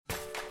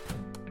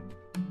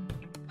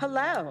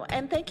Hello,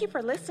 and thank you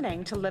for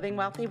listening to Living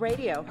Wealthy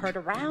Radio, heard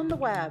around the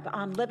web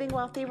on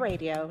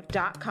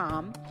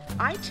livingwealthyradio.com,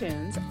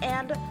 iTunes,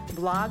 and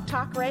Blog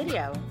Talk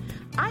Radio.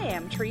 I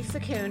am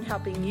Teresa Kuhn,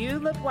 helping you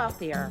live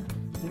wealthier.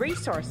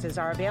 Resources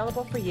are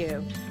available for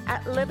you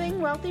at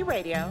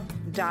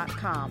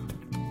livingwealthyradio.com.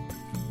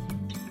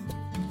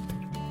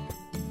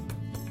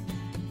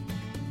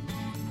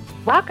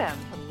 Welcome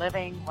to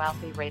Living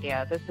Wealthy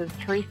Radio. This is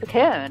Teresa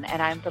Kuhn,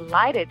 and I'm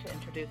delighted to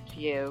introduce to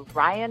you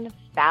Ryan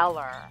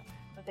Fowler,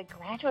 who's a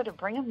graduate of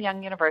Brigham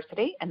Young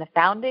University and the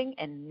founding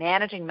and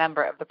managing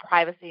member of the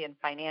Privacy and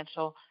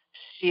Financial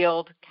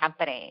Shield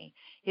Company.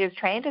 He has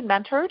trained and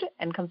mentored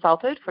and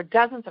consulted for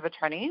dozens of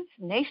attorneys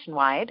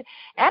nationwide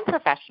and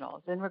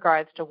professionals in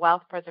regards to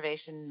wealth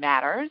preservation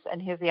matters,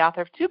 and he is the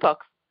author of 2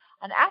 books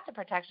on asset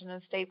protection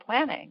and estate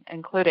planning,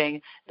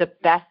 including the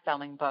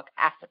best-selling book,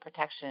 Asset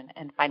Protection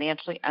in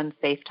Financially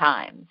Unsafe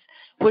Times,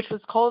 which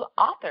was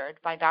co-authored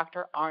by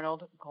Dr.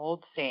 Arnold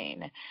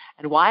Goldstein.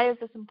 And why is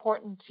this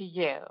important to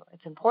you?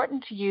 It's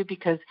important to you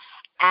because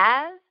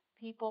as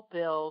people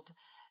build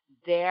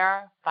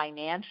their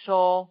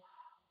financial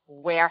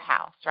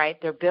warehouse,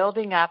 right, they're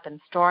building up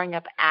and storing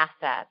up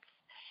assets,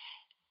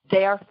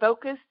 they are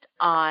focused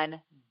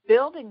on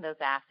building those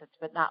assets,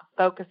 but not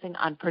focusing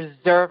on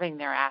preserving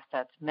their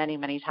assets many,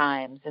 many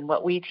times. And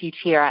what we teach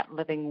here at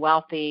Living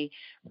Wealthy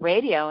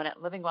Radio and at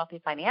Living Wealthy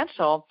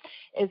Financial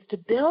is to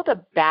build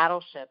a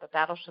battleship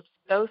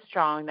so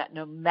strong that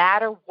no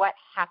matter what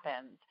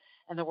happens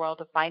in the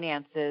world of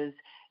finances,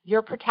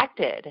 you're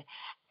protected.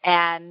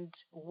 And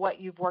what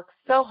you've worked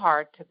so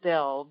hard to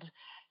build,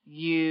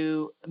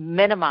 you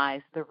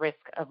minimize the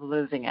risk of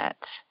losing it.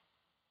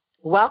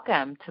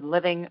 Welcome to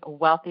Living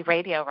Wealthy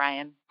Radio,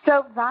 Ryan.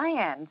 So,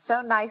 Ryan,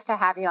 so nice to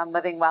have you on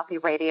Living Wealthy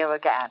Radio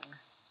again.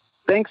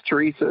 Thanks,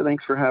 Teresa.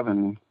 Thanks for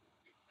having me.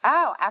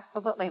 Oh,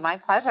 absolutely. My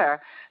pleasure.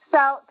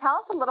 So tell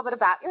us a little bit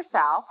about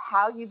yourself,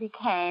 how you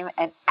became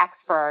an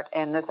expert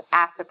in this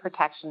asset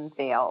protection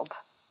field.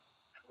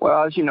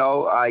 Well, as you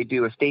know, I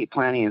do estate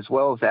planning as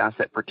well as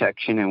asset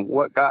protection, and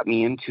what got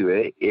me into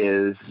it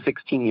is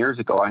 16 years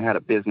ago I had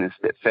a business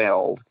that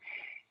failed.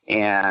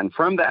 And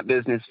from that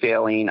business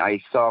failing,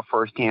 I saw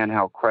firsthand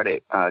how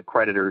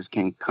creditors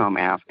can come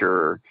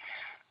after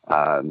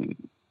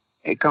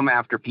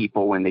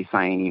people when they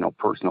sign,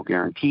 personal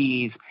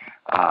guarantees.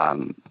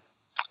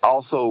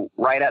 Also,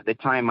 right at the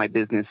time my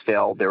business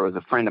failed, there was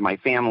a friend of my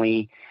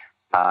family.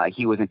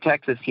 He was in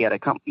Texas. He had a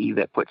company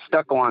that put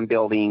stucco on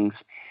buildings,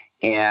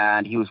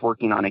 and he was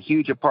working on a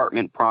huge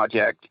apartment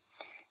project.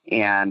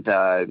 And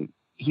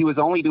he was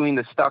only doing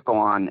the stucco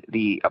on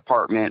the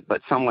apartment,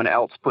 but someone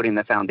else put in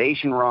the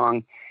foundation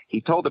wrong. He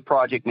told the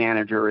project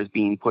manager it was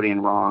being put in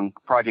wrong.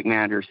 Project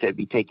manager said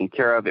be taken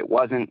care of. It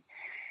wasn't.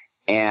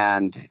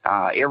 And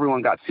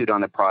everyone got sued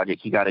on the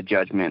project. He got a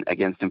judgment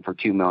against him for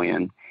 $2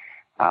 million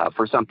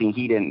for something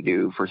he didn't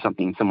do, for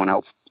something someone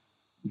else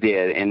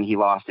did, and he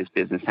lost his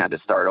business, had to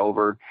start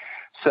over.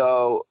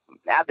 So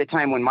at the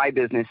time when my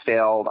business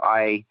failed,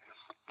 I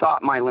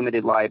thought my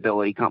limited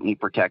liability company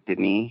protected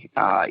me.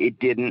 It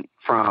didn't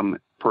from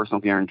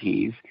personal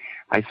guarantees.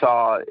 I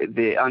saw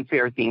the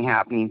unfair thing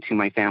happening to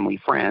my family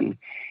friend,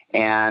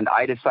 and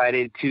I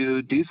decided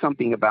to do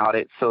something about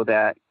it so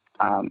that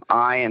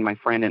I and my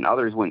friend and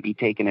others wouldn't be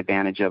taken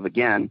advantage of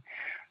again.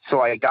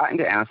 So I got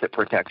into asset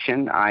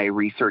protection. I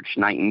researched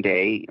night and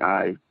day.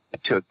 I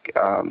took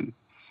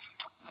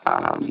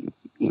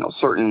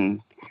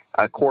certain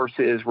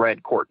courses,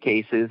 read court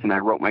cases, and I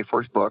wrote my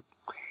first book.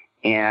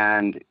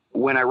 And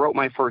when I wrote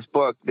my first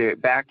book, this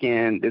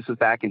was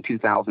back in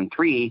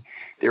 2003,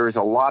 there was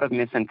a lot of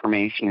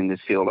misinformation in this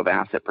field of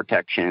asset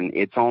protection.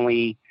 It's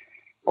only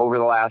over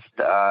the last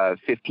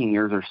 15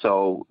 years or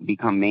so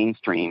become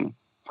mainstream.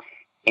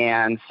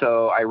 And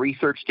so I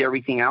researched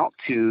everything out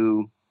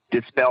to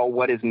dispel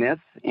what is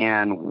myth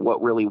and what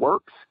really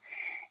works.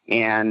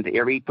 And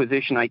every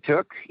position I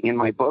took in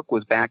my book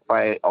was backed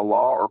by a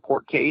law or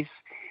court case,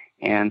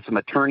 and some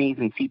attorneys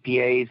and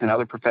CPAs and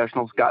other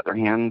professionals got their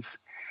hands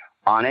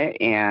on it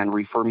and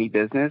refer me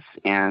business,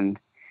 and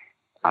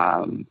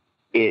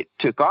it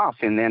took off.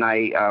 And then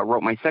I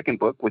wrote my second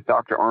book with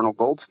Dr. Arnold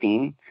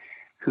Goldstein,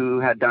 who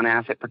had done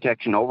asset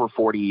protection over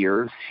 40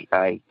 years,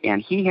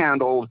 and he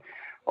handled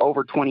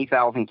over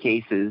 20,000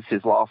 cases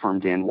his law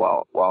firm did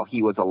while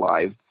he was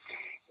alive,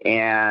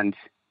 and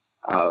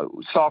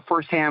saw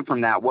firsthand from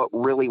that what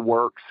really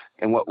works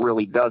and what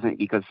really doesn't,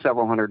 because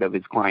several hundred of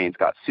his clients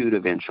got sued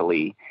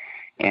eventually.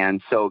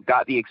 And so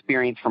got the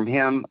experience from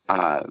him,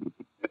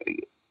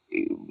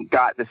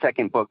 got the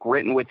second book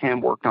written with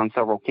him, worked on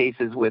several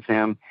cases with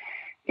him,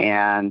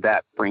 and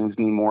that brings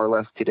me more or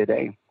less to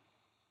today.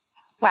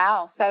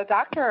 Wow. So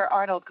Dr.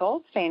 Arnold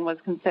Goldstein was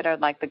considered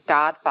like the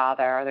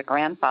godfather or the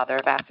grandfather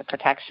of asset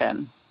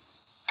protection.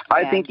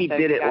 I think he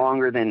did it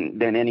longer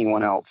than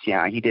anyone else.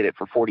 Yeah, he did it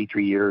for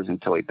 43 years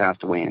until he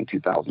passed away in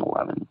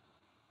 2011.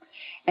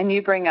 And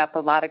you bring up a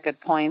lot of good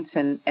points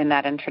in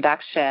that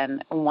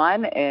introduction.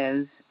 One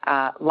is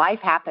life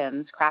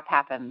happens, crap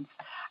happens.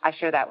 I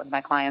share that with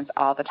my clients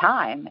all the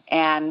time.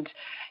 And,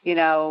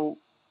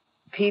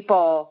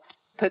 people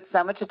put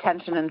so much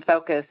attention and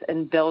focus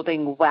in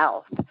building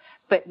wealth,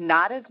 but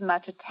not as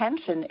much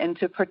attention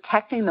into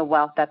protecting the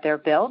wealth that they're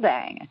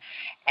building.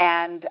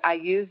 And I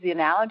use the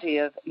analogy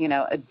of,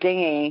 a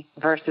dinghy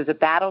versus a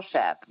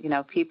battleship.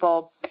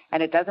 People,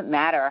 and it doesn't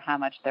matter how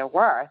much they're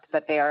worth,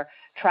 but they're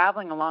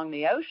traveling along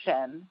the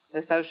ocean,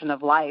 this ocean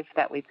of life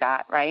that we've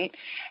got, right?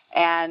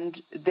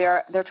 And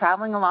they're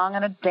traveling along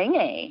in a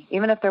dinghy.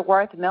 Even if they're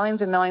worth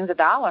millions and millions of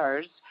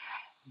dollars,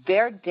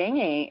 their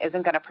dinghy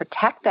isn't going to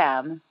protect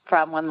them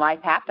from when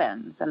life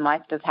happens, and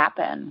life does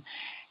happen.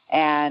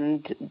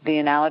 And the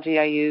analogy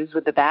I use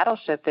with the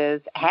battleship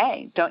is,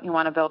 hey, don't you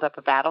want to build up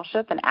a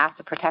battleship? And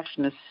asset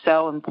protection is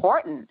so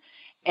important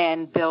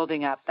in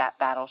building up that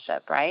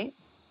battleship, right?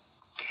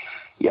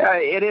 Yeah,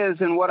 it is.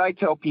 And what I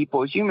tell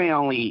people is you may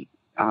only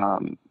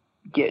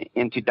get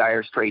into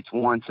dire straits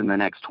once in the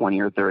next 20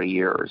 or 30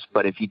 years.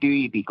 But if you do,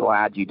 you'd be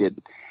glad you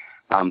did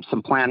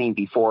some planning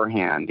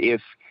beforehand.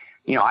 If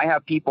I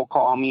have people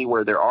call me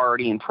where they're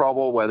already in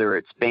trouble, whether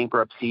it's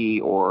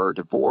bankruptcy or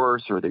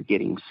divorce or they're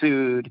getting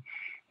sued.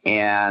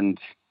 And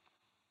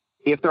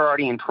if they're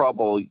already in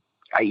trouble,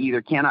 I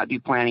either cannot do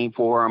planning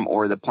for them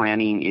or the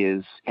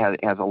planning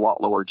has a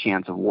lot lower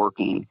chance of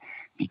working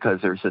because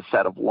there's a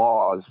set of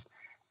laws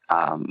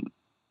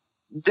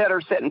that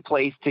are set in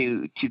place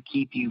to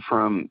keep you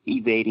from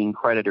evading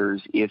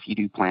creditors if you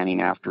do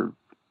planning after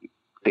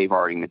they've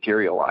already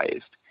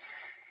materialized.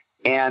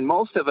 And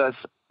most of us,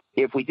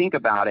 if we think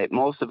about it,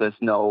 most of us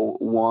know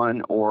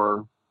one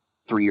or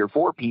three or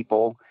four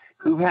people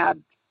who've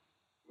had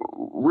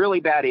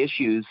really bad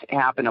issues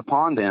happen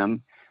upon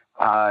them,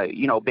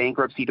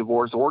 bankruptcy,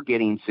 divorce, or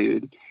getting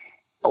sued,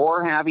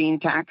 or having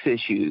tax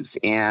issues,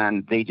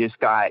 and they just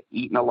got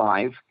eaten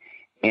alive,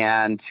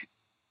 and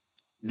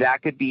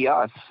that could be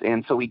us.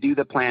 And so we do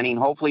the planning.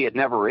 Hopefully it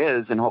never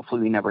is, and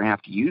hopefully we never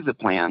have to use a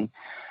plan,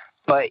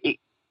 but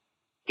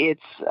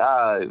it's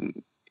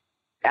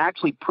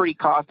actually pretty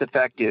cost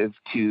effective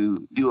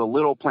to do a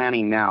little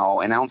planning now.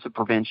 An ounce of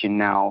prevention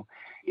now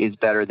is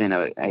better than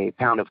a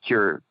pound of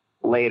cure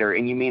later,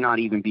 and you may not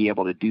even be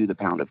able to do the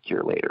pound of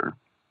cure later.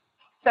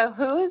 So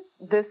who is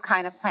this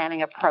kind of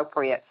planning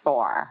appropriate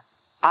for?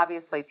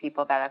 Obviously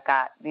people that have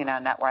got,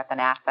 net worth and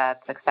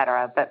assets, et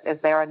cetera, but is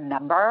there a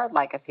number,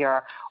 like if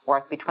you're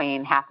worth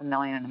between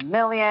 $500,000 and $1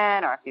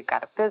 million, or if you've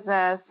got a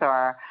business,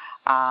 or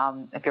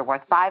if you're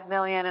worth $5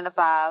 million and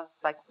above,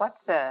 like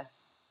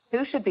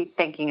who should be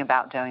thinking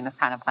about doing this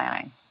kind of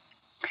planning?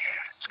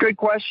 It's a good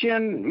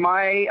question.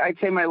 I'd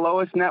say my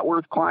lowest net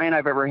worth client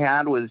I've ever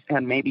had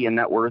had maybe a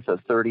net worth of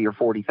 30 or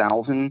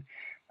 40,000.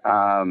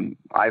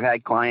 I've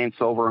had clients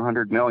over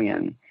 100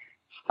 million.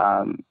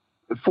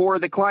 For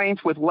the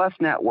clients with less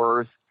net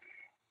worth,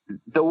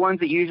 the ones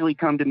that usually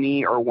come to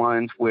me are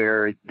ones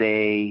where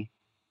they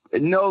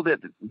know that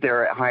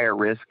they're at higher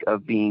risk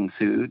of being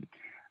sued.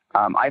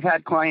 I've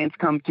had clients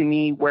come to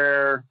me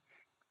where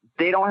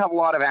they don't have a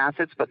lot of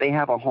assets, but they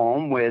have a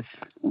home with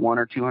 100,000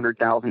 or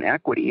 200,000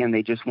 equity, and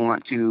they just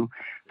want to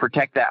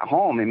protect that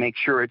home and make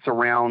sure it's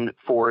around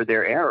for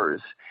their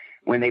heirs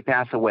when they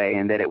pass away,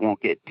 and that it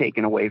won't get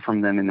taken away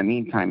from them in the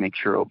meantime. Make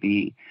sure it'll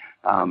be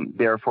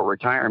there for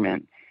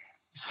retirement.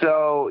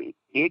 So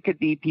it could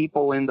be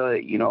people in the,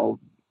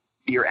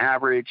 your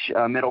average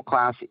middle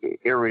class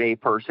everyday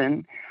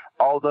person.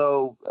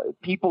 Although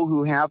people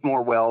who have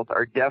more wealth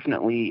are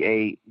definitely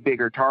a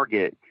bigger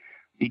target,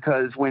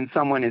 because when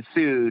someone is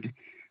sued,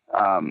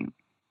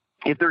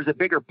 if there's a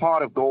bigger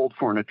pot of gold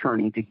for an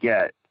attorney to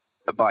get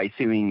by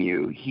suing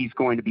you, he's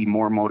going to be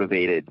more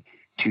motivated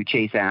to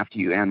chase after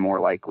you and more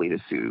likely to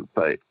sue.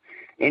 But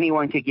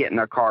anyone could get in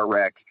a car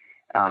wreck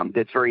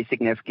that's very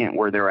significant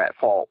where they're at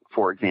fault,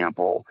 for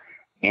example,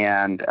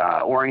 and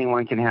or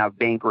anyone can have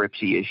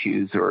bankruptcy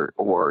issues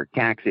or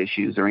tax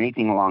issues or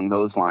anything along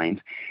those lines.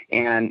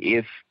 And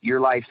if your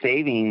life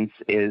savings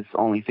is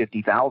only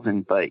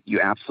 $50,000, but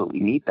you absolutely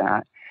need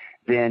that,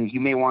 then you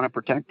may want to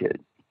protect it.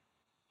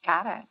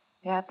 Got it.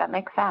 Yeah, that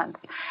makes sense.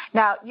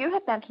 Now, you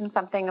had mentioned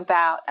something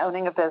about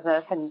owning a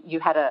business, and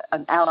you had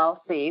an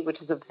LLC, which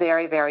is a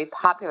very, very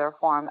popular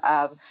form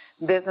of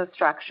business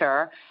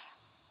structure.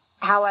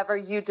 However,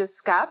 you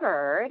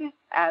discovered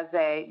as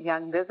a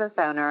young business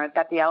owner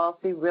that the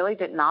LLC really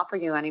didn't offer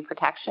you any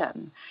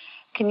protection.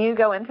 Can you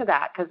go into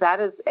that? Because that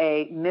is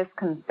a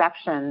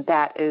misconception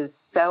that is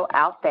so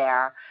out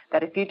there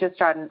that if you just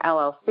start an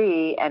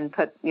LLC and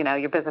put,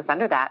 your business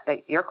under that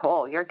you're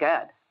cool, you're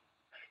good.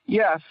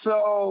 Yeah,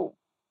 so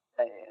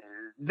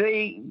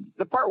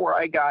the part where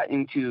I got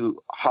into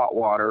hot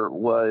water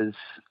was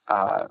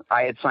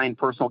I had signed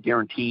personal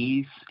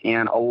guarantees,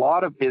 and a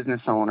lot of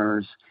business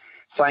owners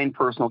sign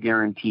personal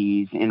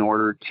guarantees in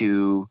order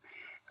to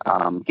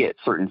get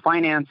certain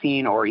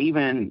financing, or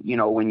even,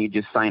 when you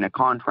just sign a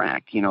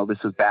contract.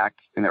 This was back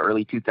in the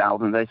early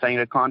 2000s. I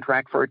signed a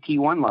contract for a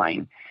T1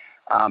 line,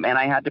 and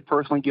I had to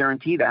personally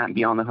guarantee that and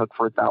be on the hook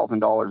for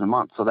 $1,000 a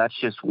month. So that's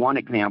just one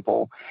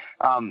example.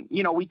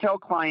 We tell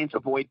clients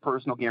avoid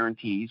personal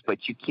guarantees,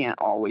 but you can't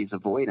always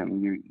avoid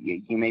them.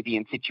 You may be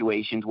in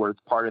situations where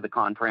it's part of the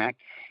contract,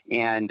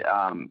 and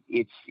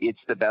it's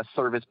the best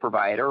service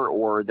provider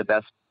or the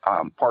best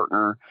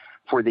partner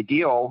for the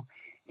deal.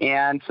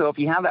 And so if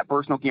you have that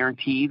personal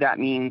guarantee, that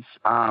means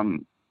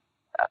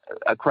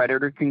a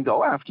creditor can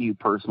go after you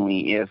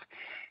personally if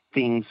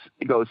things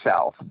go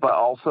south. But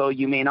also,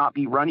 you may not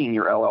be running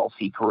your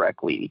LLC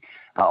correctly.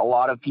 A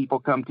lot of people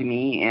come to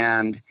me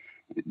and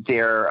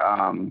they're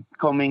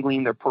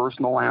commingling their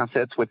personal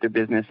assets with their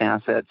business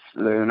assets.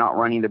 They're not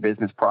running their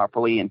business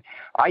properly. And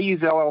I use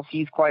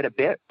LLCs quite a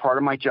bit. Part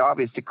of my job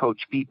is to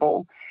coach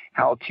people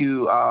how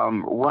to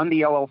run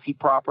the LLC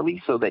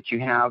properly so that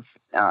you have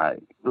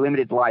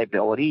limited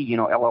liability. You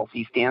know,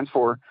 LLC stands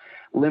for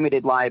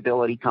limited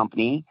liability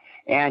company.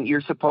 And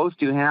you're supposed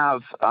to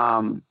have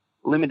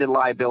limited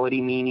liability,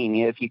 meaning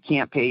if you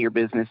can't pay your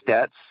business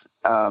debts,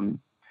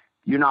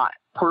 you're not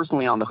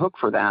personally on the hook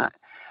for that.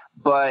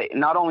 But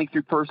not only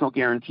through personal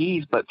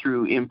guarantees, but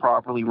through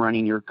improperly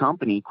running your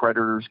company,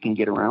 creditors can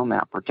get around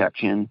that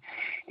protection.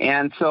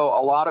 And so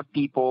a lot of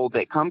people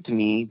that come to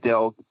me,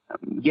 they'll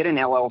get an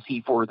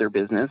LLC for their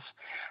business,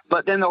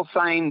 but then they'll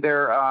sign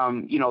their,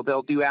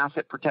 they'll do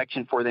asset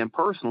protection for them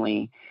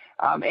personally.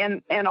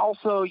 And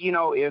also,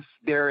 if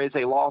there is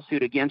a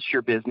lawsuit against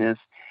your business,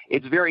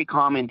 it's very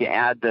common to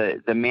add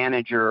the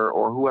manager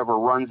or whoever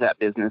runs that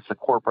business, a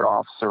corporate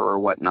officer or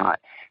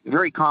whatnot.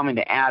 Very common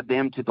to add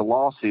them to the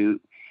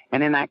lawsuit.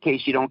 And in that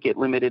case, you don't get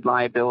limited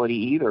liability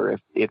either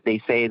if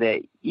they say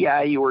that,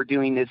 yeah, you were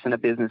doing this in a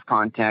business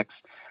context,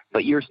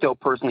 but you're still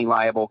personally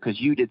liable because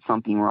you did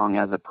something wrong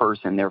as a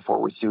person,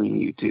 therefore we're suing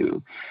you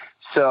too.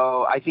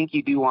 So I think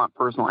you do want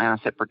personal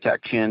asset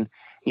protection.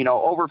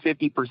 Over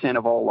 50%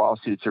 of all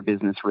lawsuits are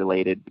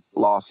business-related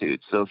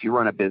lawsuits. So if you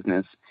run a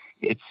business,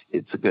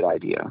 it's a good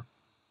idea.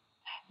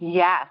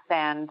 Yes,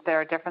 and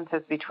there are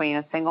differences between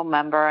a single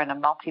member and a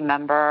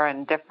multi-member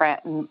and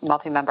different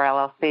multi-member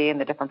LLC and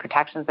the different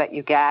protections that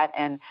you get,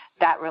 and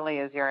that really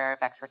is your area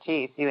of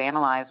expertise. You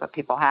analyze what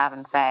people have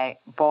and say,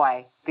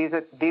 boy, these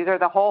are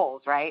the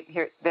holes, right?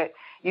 Here,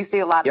 you see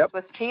a lot of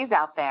Swiss cheese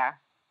out there.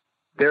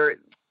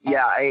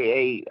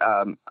 A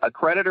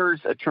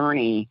creditor's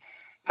attorney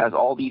has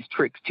all these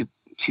tricks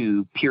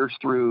to pierce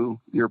through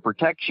your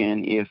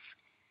protection if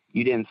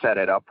you didn't set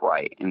it up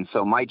right. And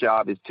so my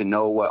job is to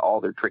know what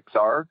all their tricks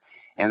are.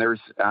 And there's,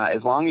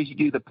 as long as you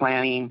do the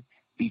planning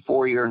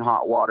before you're in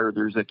hot water,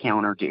 there's a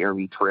counter to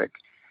every trick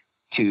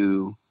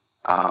to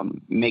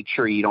make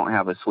sure you don't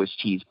have a Swiss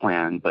cheese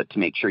plan, but to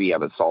make sure you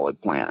have a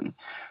solid plan.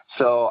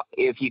 So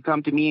if you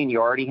come to me and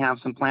you already have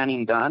some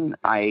planning done,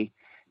 I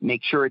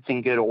make sure it's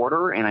in good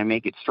order and I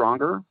make it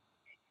stronger.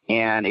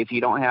 And if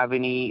you don't have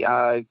any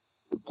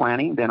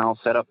planning, then I'll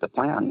set up the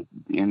plan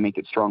and make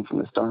it strong from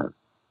the start.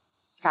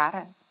 Got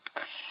it.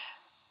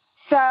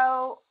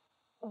 So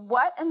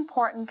what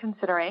important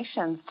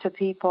considerations do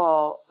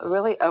people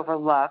really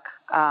overlook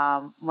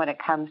when it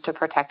comes to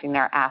protecting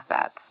their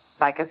assets?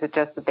 Like, is it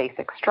just the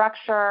basic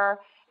structure?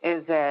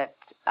 Is it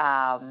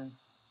a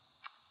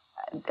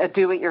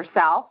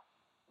do-it-yourself?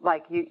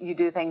 Like you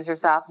do things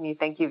yourself and you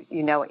think you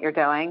know what you're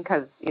doing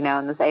because,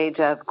 in this age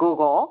of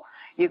Google,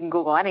 you can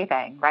Google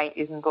anything, right?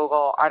 You can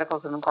Google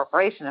articles of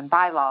incorporation and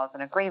bylaws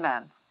and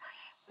agreements.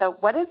 So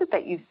what is it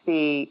that you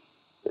see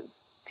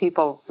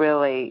people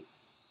really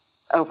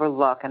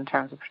overlook in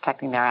terms of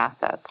protecting their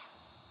assets?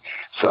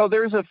 So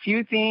there's a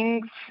few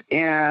things,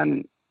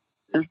 and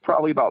there's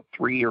probably about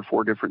 3 or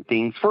 4 different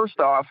things. First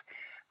off,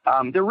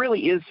 there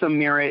really is some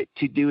merit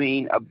to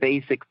doing a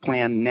basic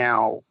plan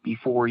now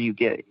before you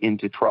get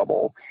into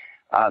trouble.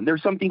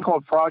 There's something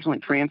called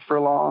fraudulent transfer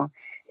law,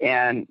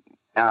 and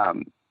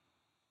some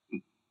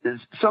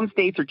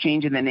states are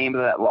changing the name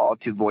of that law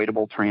to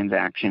voidable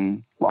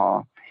transaction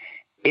law.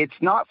 It's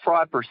not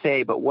fraud per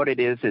se, but what it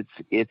is,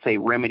 it's a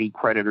remedy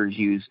creditors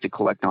use to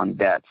collect on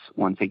debts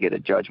once they get a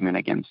judgment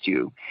against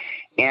you.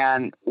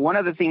 And one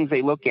of the things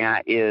they look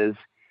at is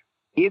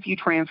if you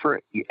transfer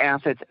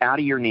assets out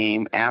of your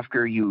name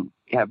after you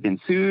have been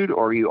sued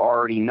or you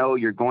already know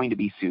you're going to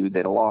be sued,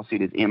 that a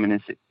lawsuit is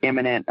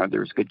imminent or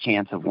there's a good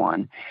chance of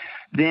one,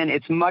 then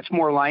it's much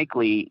more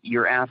likely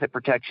your asset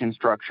protection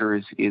structure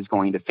is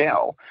going to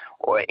fail.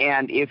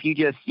 And if you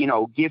just,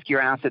 gift your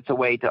assets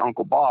away to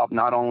Uncle Bob,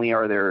 not only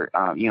are there,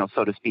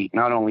 so to speak,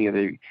 not only are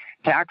there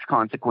tax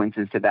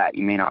consequences to that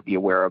you may not be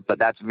aware of, but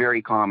that's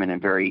very common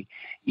and very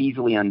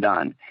easily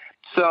undone.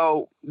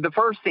 So the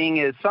first thing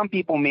is some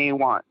people may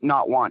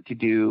not want to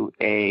do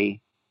a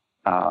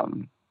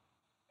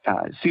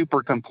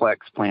super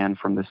complex plan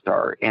from the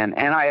start. And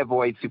I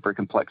avoid super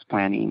complex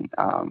planning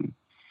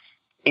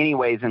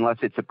anyways, unless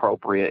it's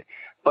appropriate.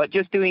 But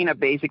just doing a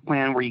basic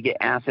plan where you get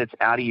assets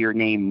out of your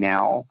name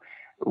now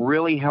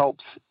really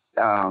helps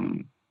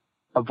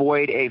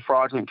avoid a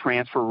fraudulent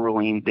transfer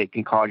ruling that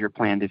can cause your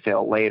plan to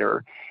fail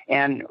later.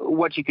 And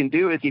what you can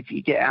do is if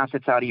you get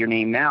assets out of your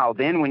name now,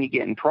 then when you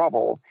get in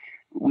trouble,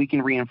 we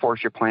can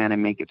reinforce your plan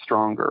and make it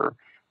stronger.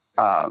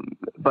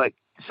 But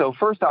so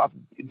first off,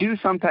 do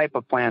some type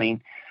of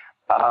planning.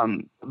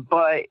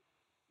 But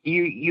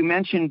you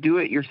mentioned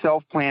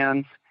do-it-yourself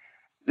plans.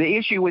 The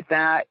issue with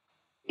that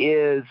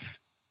is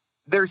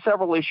there's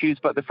several issues,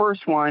 but the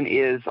first one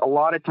is a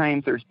lot of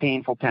times there's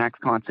painful tax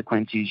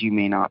consequences you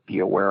may not be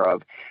aware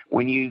of.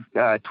 When you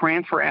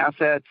transfer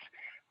assets,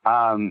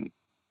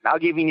 I'll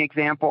give you an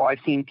example. I've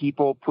seen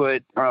people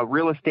put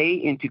real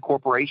estate into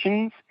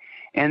corporations,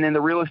 and then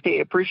the real estate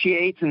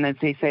appreciates, and then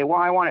they say, well,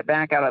 I want it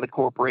back out of the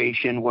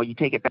corporation. Well, you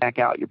take it back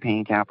out, you're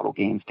paying capital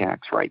gains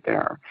tax right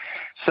there.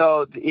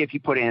 So if you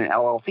put in an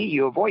LLC,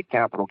 you avoid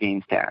capital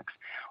gains tax.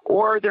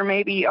 Or there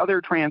may be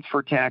other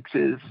transfer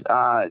taxes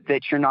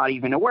that you're not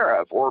even aware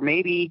of. Or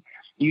maybe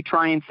you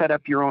try and set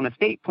up your own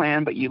estate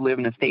plan, but you live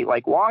in a state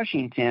like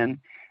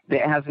Washington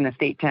that has an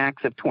estate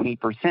tax of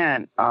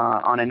 20%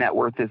 on a net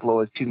worth as low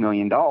as $2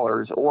 million,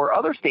 or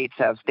other states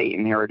have state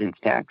inheritance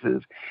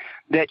taxes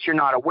that you're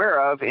not aware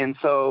of. And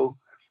so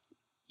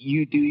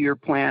you do your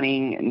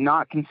planning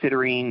not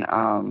considering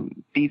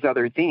these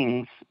other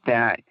things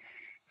that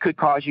could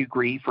cause you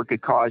grief or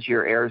could cause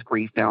your heirs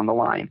grief down the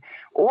line.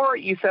 Or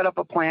you set up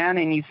a plan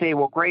and you say,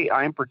 well, great,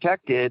 I'm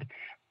protected,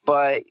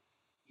 but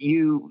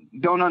you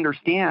don't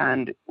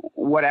understand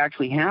what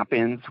actually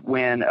happens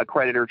when a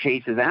creditor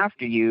chases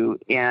after you.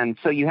 And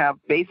so you have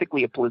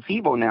basically a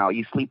placebo now.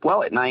 You sleep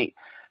well at night,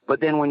 but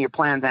then when your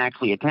plan's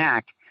actually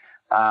attacked,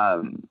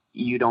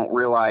 you don't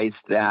realize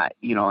that,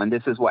 and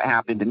this is what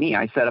happened to me.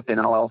 I set up an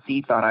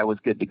LLC, thought I was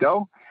good to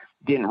go,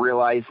 didn't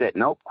realize that,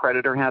 nope,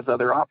 creditor has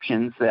other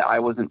options that I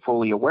wasn't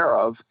fully aware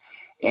of.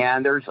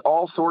 And there's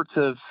all sorts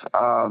of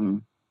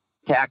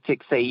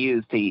tactics they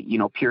use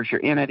to, pierce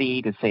your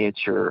entity, to say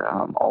it's your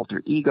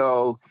alter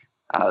ego.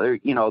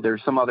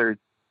 There's some other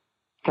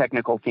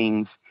technical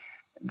things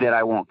that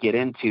I won't get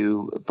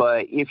into.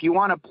 But if you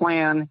want a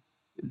plan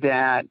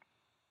that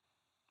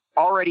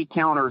already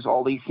counters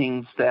all these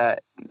things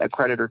that a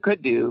creditor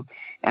could do,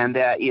 and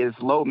that is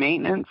low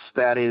maintenance,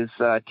 that is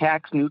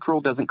tax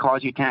neutral, doesn't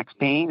cause you tax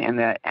pain, and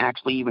that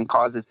actually even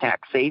causes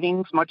tax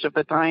savings much of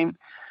the time,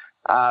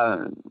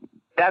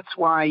 that's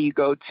why you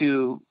go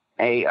to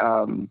a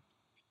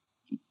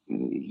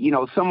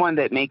someone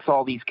that makes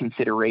all these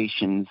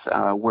considerations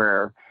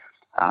where,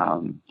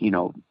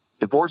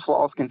 divorce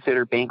law is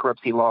considered,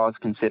 bankruptcy law is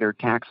considered,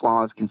 tax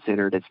law is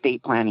considered,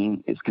 estate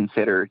planning is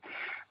considered,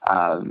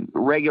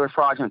 regular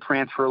fraudulent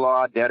transfer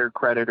law,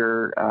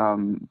 debtor-creditor,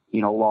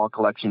 law,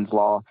 collections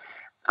law.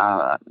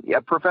 A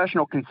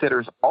professional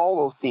considers all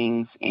those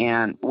things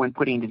and when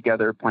putting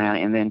together a plan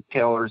and then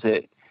tailors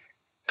it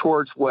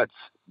towards what's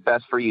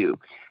best for you.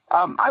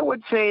 I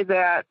would say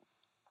that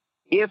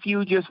if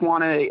you just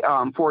want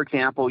to, for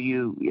example,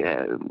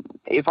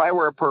 if I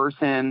were a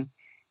person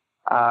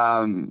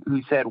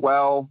who said,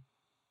 well,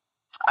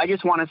 I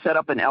just want to set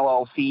up an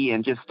LLC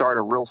and just start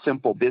a real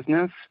simple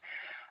business,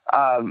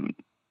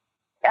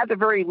 at the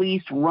very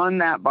least, run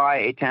that by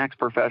a tax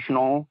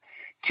professional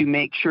to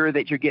make sure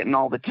that you're getting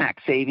all the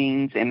tax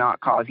savings and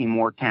not causing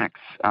more tax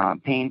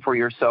pain for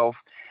yourself.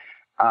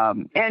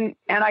 And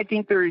I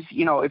think there's,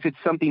 if it's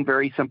something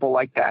very simple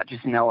like that,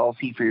 just an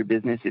LLC for your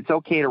business, it's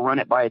okay to run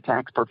it by a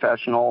tax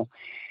professional.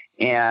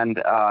 And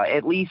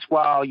at least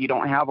while you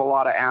don't have a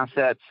lot of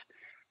assets,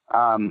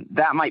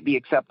 that might be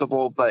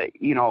acceptable. But,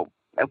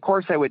 of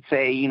course, I would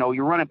say,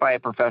 you run it by a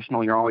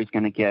professional, you're always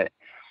going to get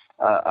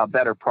a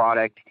better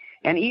product.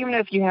 And even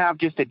if you have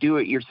just a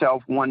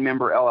do-it-yourself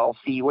one-member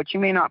LLC, what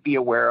you may not be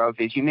aware of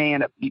is you may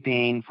end up be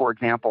paying, for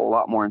example, a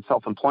lot more in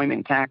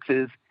self-employment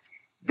taxes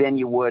than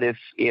you would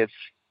if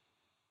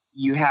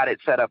you had it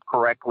set up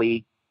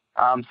correctly.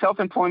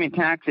 Self-employment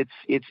tax,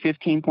 it's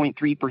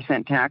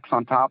 15.3% tax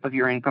on top of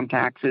your income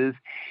taxes.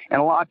 And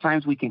a lot of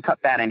times we can cut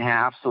that in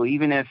half. So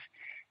even if,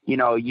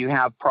 you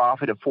have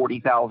profit of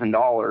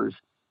 $40,000,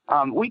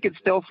 we could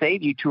still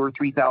save you $2,000 or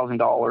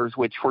 $3,000,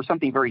 which for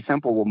something very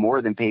simple will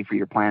more than pay for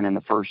your plan in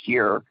the first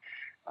year.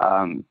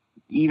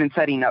 Even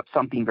setting up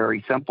something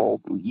very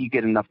simple, you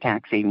get enough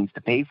tax savings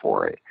to pay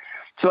for it.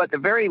 So at the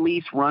very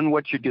least, run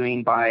what you're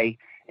doing by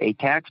a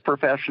tax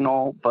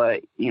professional,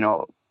 but,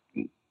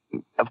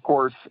 of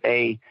course,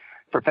 a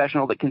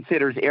professional that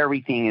considers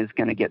everything is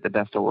going to get the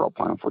best overall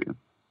plan for you.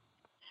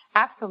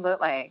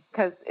 Absolutely,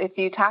 because if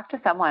you talk to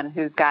someone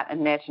who's got a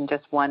niche in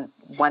just one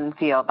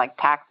field, like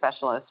tax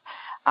specialist,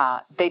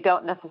 they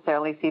don't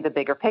necessarily see the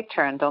bigger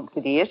picture and don't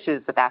see the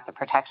issues with asset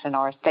protection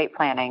or estate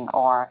planning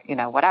or,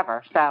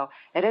 whatever. So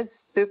it is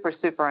super,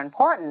 super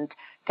important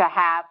to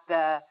have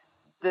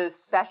the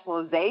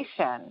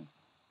specialization,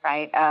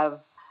 right,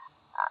 of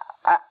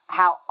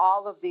how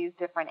all of these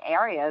different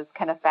areas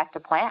can affect a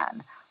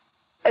plan.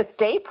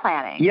 Estate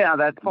planning. Yeah,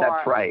 that's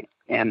right.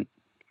 And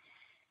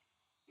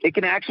it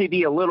can actually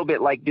be a little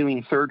bit like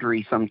doing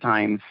surgery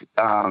sometimes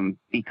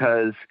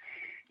because,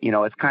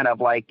 it's kind of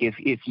like if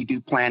you do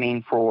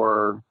planning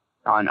for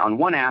on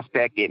one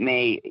aspect, it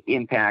may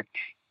impact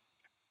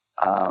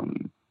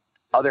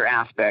other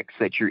aspects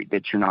that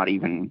you're not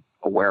even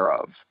aware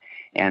of.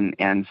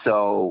 And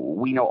so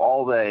we know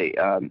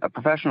a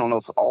professional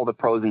knows all the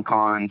pros and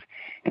cons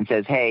and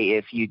says, hey,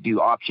 if you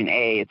do option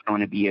A, it's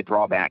going to be a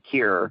drawback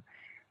here.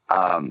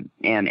 And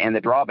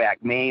the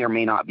drawback may or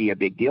may not be a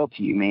big deal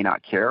to you. You may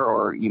not care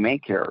or you may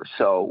care.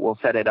 So we'll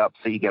set it up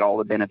so you get all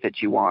the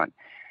benefits you want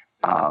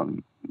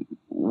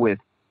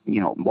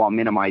while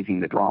minimizing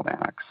the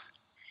drawbacks.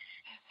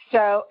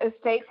 So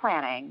estate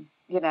planning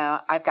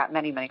I've got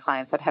many, many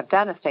clients that have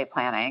done estate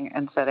planning,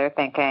 and so they're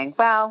thinking,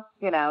 well,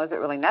 is it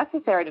really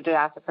necessary to do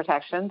asset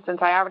protection since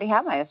I already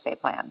have my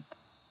estate plan?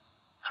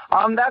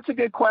 That's a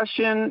good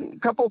question. A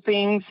couple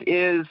things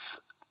is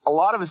a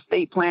lot of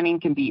estate planning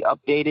can be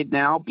updated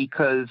now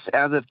because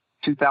as of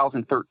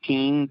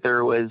 2013,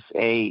 there was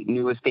a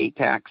new estate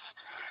tax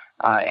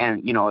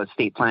and,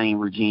 estate planning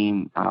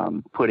regime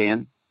put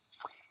in.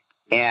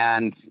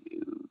 And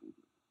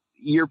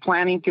your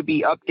planning could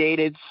be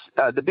updated.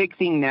 The big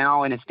thing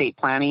now in estate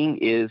planning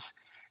is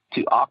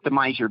to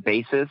optimize your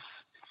basis.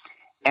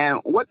 And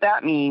what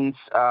that means,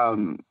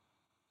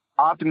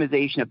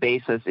 optimization of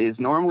basis, is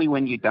normally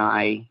when you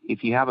die,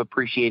 if you have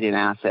appreciated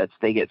assets,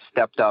 they get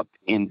stepped up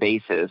in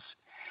basis.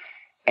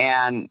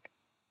 And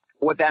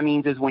what that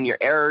means is when your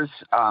heirs,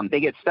 they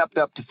get stepped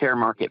up to fair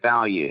market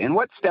value. And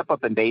what step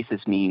up in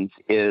basis means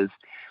is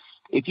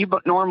if you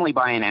normally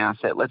buy an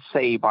asset, let's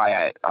say you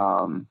buy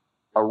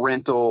a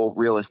rental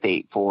real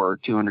estate for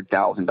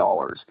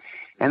 $200,000.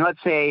 And let's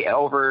say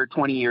over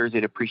 20 years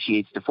it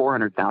appreciates to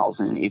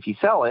 $400,000. If you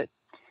sell it,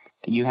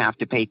 you have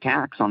to pay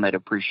tax on that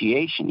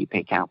appreciation. You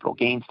pay capital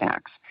gains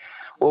tax.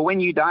 Well, when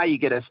you die, you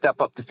get a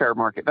step up to fair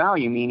market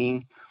value,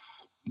 meaning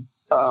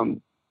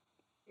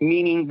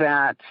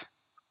that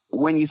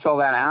when you sell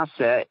that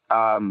asset,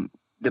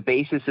 the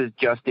basis is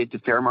adjusted to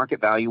fair market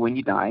value when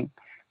you die,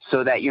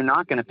 so that you're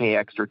not going to pay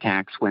extra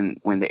tax when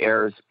the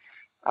heirs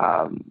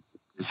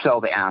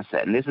sell the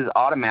asset. And this is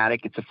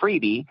automatic. It's a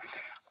freebie.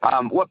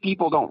 What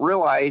people don't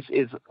realize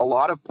is a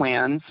lot of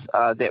plans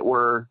that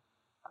were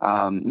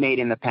made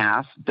in the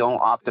past don't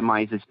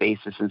optimize this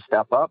basis and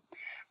step up.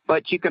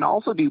 But you can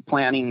also do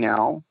planning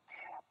now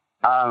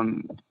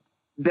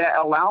that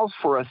allows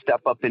for a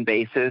step up in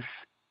basis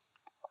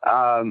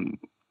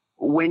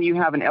when you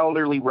have an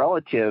elderly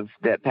relative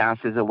that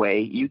passes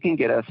away. You can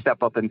get a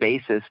step up in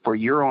basis for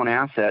your own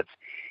assets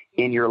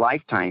in your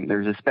lifetime.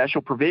 There's a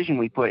special provision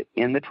we put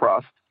in the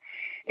trust.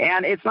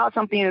 And it's not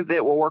something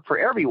that will work for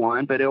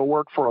everyone, but it'll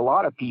work for a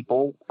lot of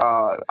people.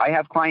 I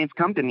have clients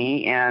come to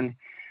me and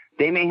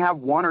they may have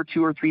 $1 or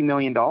 $2 or $3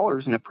 million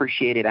in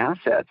appreciated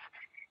assets.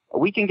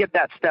 We can get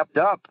that stepped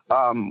up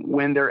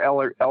when their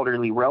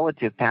elderly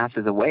relative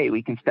passes away.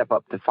 We can step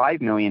up to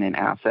 $5 million in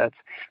assets,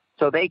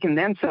 so they can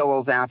then sell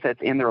those assets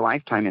in their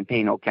lifetime and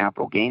pay no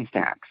capital gains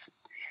tax.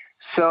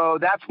 So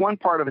that's one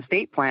part of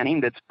estate planning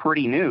that's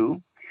pretty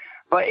new.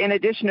 But in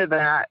addition to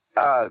that,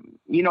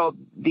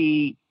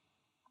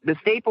 the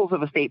staples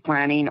of estate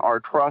planning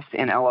are trusts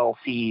and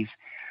LLCs.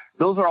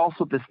 Those are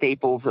also the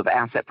staples of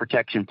asset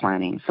protection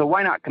planning. So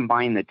why not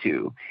combine the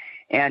two?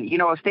 And,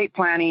 estate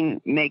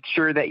planning makes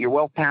sure that your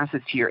wealth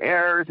passes to your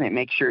heirs, and it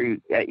makes sure,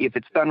 if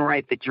it's done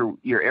right, that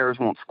your heirs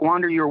won't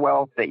squander your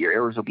wealth, that your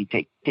heirs will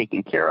be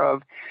taken care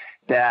of,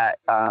 that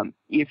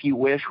if you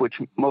wish,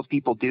 which most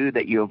people do,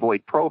 that you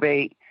avoid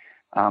probate.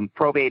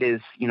 Probate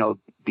is,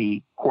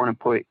 the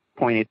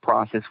court-appointed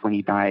process when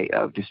you die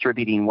of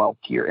distributing wealth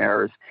to your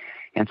heirs.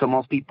 And so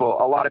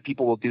a lot of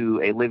people will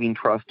do a living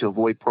trust to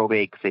avoid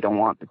probate because they don't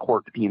want the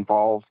court to be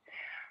involved.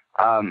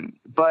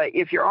 But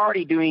if you're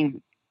already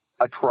doing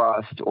a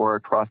trust or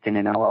a trust in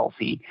an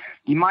LLC,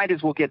 you might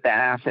as well get that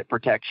asset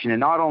protection and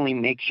not only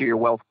make sure your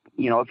wealth,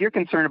 if you're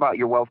concerned about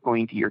your wealth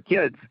going to your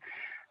kids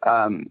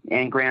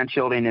and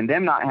grandchildren and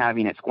them not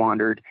having it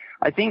squandered,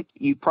 I think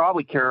you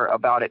probably care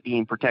about it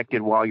being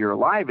protected while you're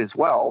alive as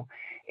well.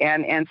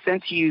 And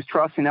since you use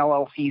trusts and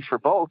LLCs for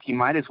both, you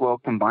might as well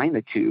combine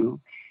the two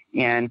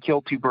and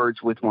kill two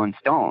birds with one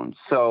stone.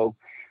 So,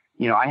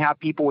 I have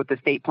people with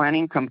estate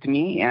planning come to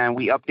me and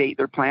we update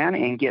their plan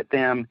and get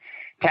them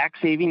tax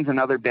savings and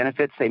other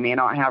benefits they may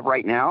not have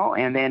right now,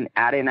 and then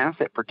add in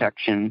asset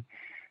protection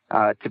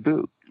to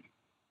boot.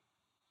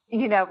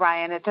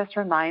 Ryan, it just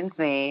reminds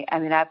me,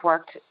 I've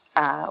worked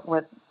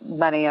with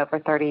money over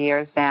 30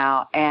 years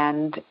now,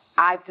 and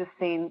I've just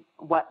seen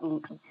what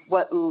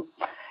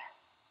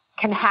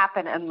can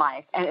happen in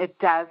life, and it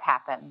does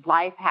happen.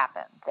 Life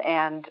happens,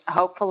 and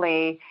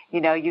hopefully,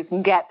 you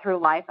can get through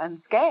life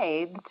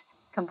unscathed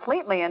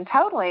completely and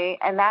totally,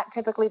 and that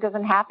typically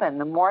doesn't happen.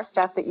 The more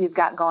stuff that you've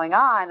got going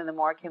on and the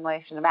more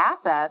accumulation of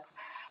assets,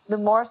 the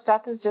more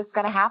stuff is just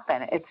going to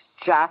happen. It's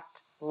just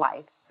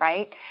life,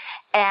 right?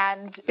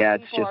 And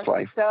it's just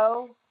life.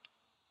 So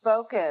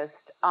focused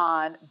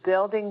on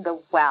building the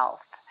wealth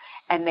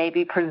and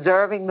maybe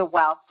preserving the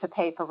wealth to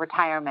pay for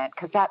retirement,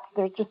 because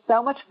there's just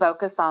so much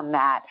focus on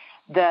that.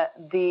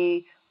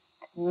 The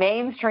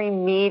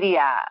mainstream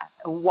media,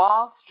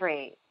 Wall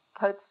Street,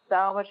 puts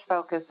so much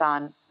focus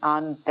on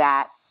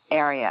that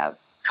area,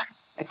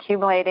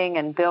 accumulating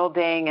and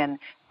building and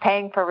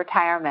paying for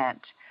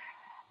retirement.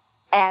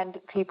 And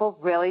people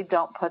really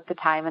don't put the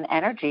time and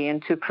energy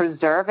into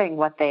preserving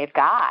what they've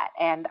got.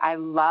 And I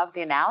love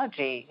the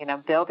analogy,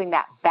 building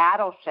that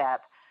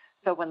battleship.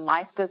 So when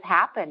life does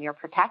happen, you're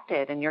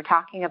protected. And you're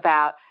talking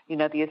about,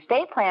 the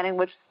estate planning,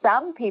 which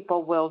some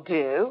people will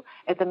do.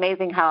 It's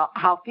amazing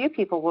how few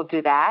people will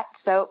do that.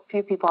 So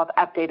few people have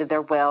updated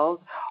their wills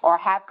or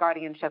have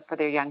guardianship for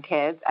their young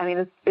kids.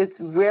 It's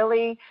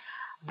really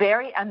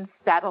very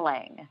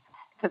unsettling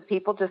because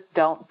people just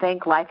don't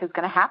think life is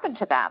going to happen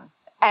to them.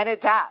 And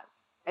it does.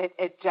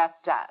 It just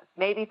does.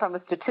 Maybe from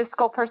a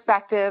statistical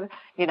perspective,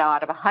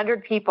 out of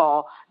 100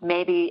 people,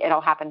 maybe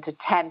it'll happen to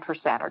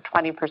 10% or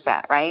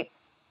 20%, right?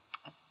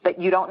 But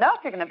you don't know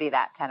if you're going to be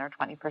that 10 or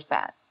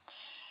 20%.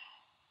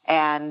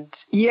 And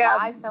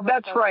why so much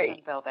that's right.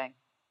 in building?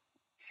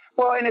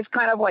 Well, and it's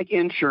kind of like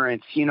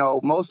insurance.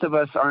 Most of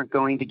us aren't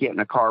going to get in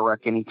a car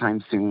wreck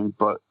anytime soon,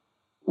 but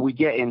we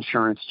get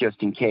insurance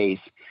just in case.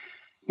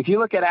 If you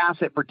look at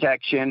asset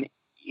protection,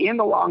 in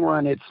the long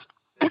run, it's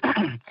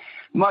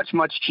much,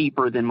 much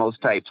cheaper than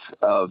most types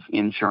of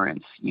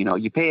insurance.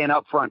 You pay an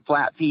upfront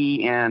flat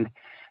fee, and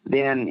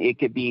then it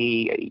could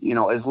be,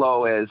 as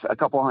low as a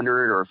couple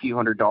hundred or a few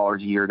 $100s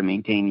a year to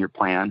maintain your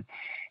plan.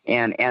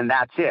 And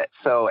that's it.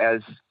 So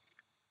as,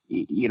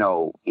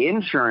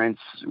 insurance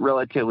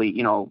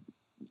relatively,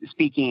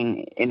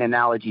 speaking in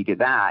analogy to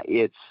that,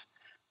 it's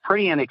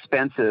pretty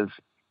inexpensive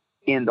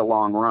in the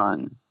long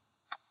run.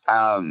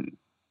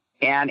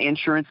 And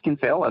insurance can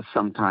fail us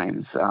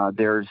sometimes.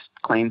 There's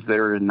claims that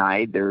are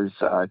denied. There's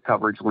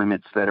coverage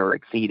limits that are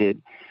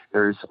exceeded.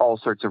 There's all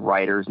sorts of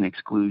riders and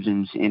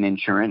exclusions in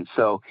insurance.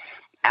 So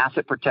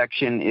asset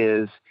protection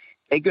is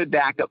a good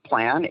backup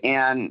plan.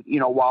 And,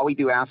 while we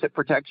do asset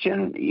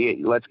protection,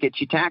 let's get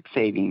you tax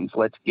savings.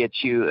 Let's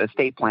get you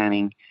estate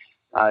planning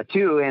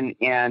too.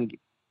 And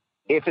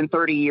if in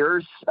 30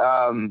 years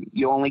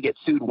you only get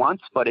sued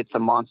once, but it's a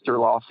monster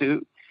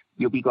lawsuit,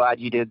 you'll be glad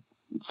you did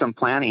some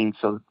planning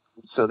so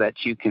that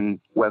you can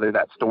weather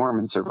that storm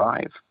and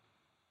survive.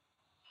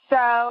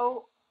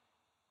 So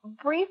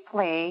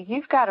briefly,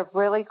 you've got a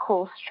really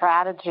cool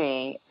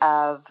strategy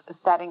of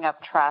setting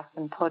up trust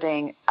and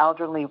putting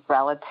elderly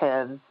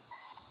relatives,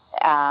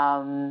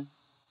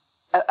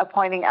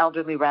 appointing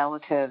elderly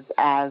relatives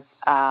as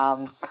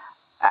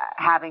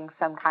having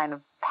some kind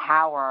of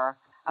power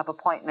of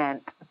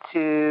appointment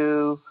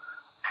to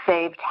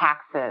save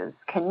taxes.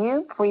 Can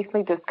you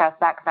briefly discuss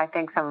that? Because I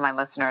think some of my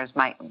listeners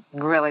might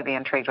really be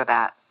intrigued with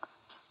that.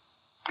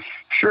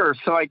 Sure.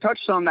 So I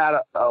touched on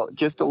that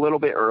just a little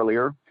bit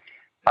earlier.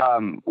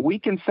 We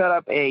can set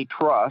up a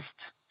trust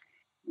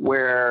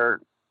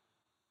where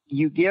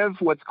you give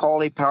what's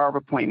called a power of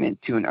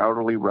appointment to an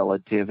elderly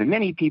relative. And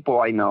many people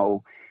I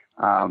know,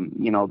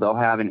 they'll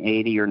have an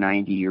 80 or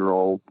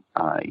 90-year-old,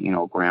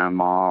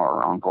 grandma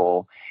or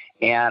uncle.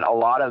 And a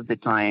lot of the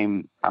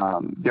time,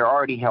 they're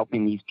already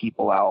helping these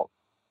people out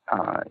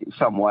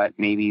somewhat.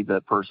 Maybe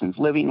the person's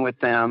living with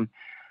them,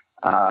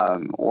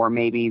 or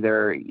maybe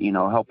they're,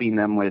 helping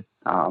them with,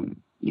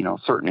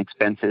 certain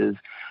expenses.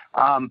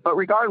 But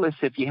regardless,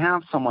 if you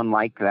have someone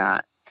like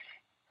that,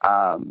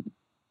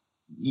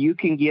 you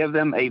can give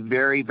them a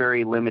very,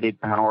 very limited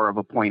power of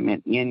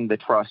appointment in the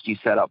trust you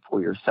set up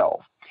for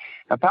yourself.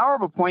 A power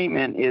of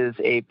appointment is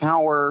a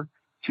power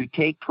to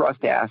take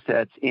trust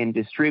assets and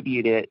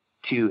distribute it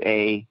to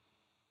a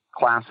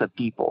class of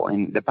people.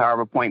 And the power of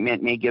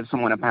appointment may give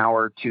someone a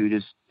power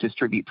to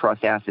distribute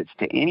trust assets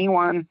to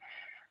anyone,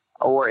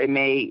 or it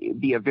may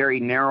be a very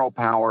narrow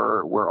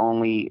power where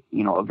only,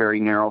 a very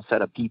narrow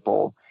set of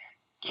people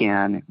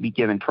can be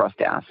given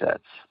trust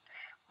assets.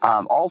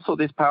 Also,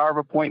 this power of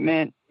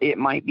appointment, it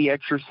might be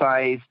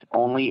exercised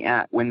only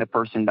when the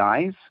person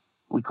dies.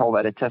 We call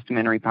that a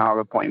testamentary power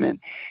of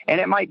appointment. And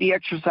it might be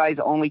exercised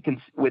only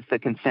with the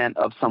consent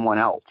of someone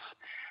else.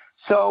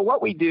 So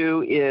what we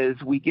do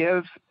is we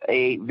give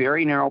a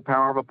very narrow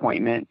power of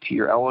appointment to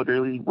your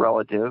elderly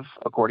relative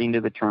according to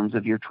the terms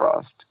of your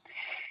trust.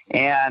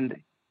 And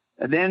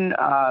then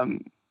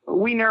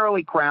we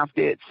narrowly craft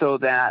it so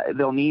that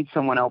they'll need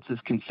someone else's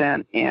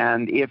consent.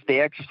 And if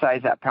they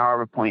exercise that power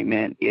of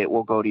appointment, it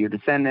will go to your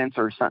descendants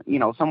or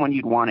someone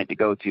you'd want it to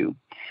go to.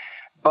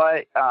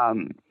 But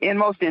in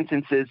most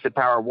instances, the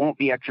power won't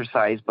be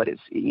exercised, but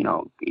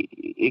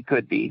it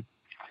could be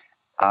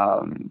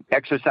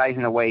exercised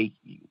in a way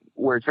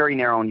where it's very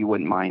narrow and you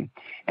wouldn't mind.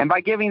 And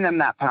by giving them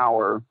that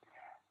power,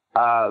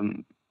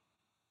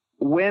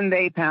 when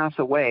they pass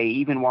away,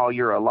 even while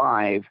you're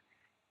alive,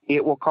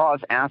 it will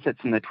cause assets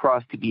in the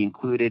trust to be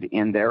included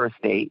in their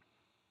estate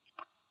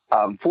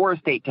for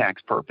estate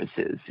tax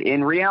purposes.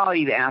 In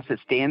reality, the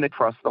assets stay in the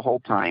trust the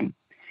whole time.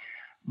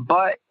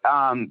 But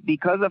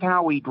because of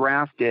how we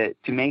draft it,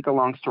 to make a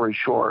long story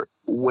short,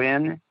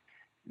 when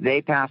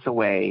they pass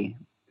away,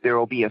 there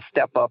will be a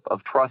step up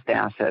of trust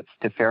assets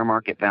to fair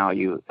market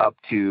value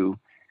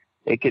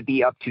it could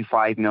be up to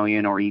 $5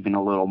 million or even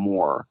a little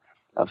more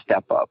of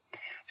step up.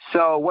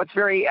 So what's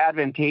very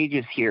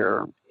advantageous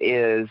here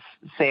is,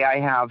 say I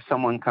have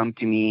someone come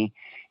to me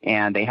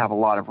and they have a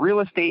lot of real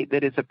estate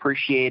that is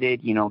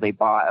appreciated. They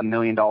bought $1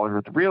 million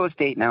worth of real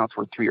estate. Now it's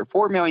worth $3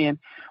 or $4 million.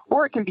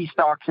 Or it can be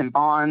stocks and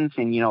bonds,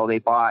 and, they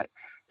bought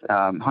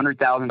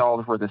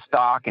 $100,000 worth of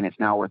stock and it's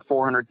now worth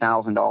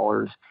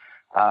 $400,000.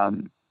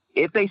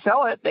 If they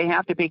sell it, they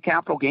have to pay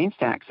capital gains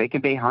tax. They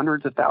can pay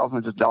hundreds of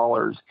thousands of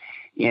dollars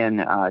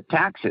in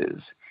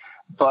taxes.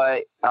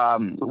 But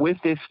with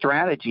this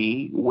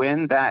strategy,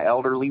 when that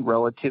elderly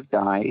relative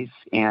dies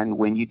and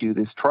when you do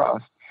this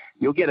trust,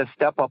 you'll get a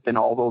step up in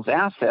all those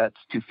assets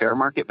to fair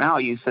market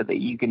value so that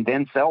you can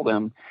then sell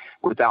them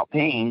without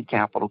paying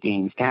capital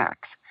gains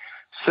tax.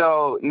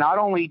 So not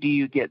only do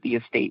you get the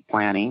estate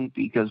planning,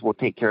 because we'll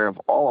take care of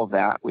all of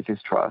that with this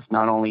trust,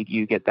 not only do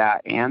you get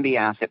that and the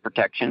asset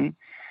protection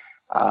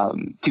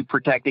to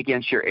protect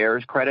against your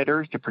heirs'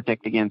 creditors, to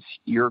protect against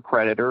your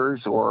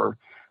creditors or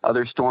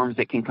other storms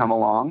that can come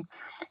along,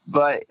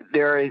 but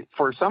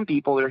for some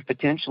people, there's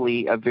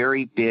potentially a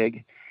very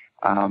big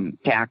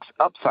tax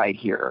upside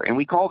here. And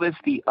we call this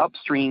the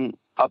upstream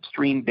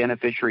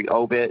beneficiary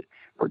obit,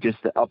 or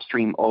just the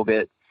upstream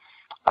obit.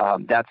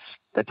 That's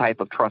the type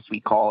of trust we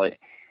call it.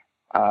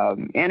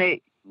 And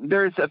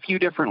there's a few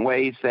different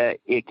ways that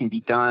it can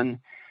be done,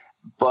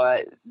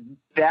 but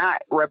that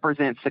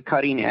represents the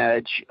cutting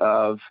edge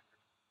of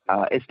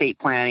estate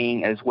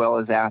planning as well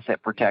as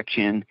asset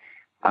protection.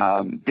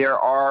 There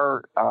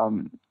are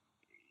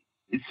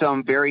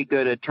some very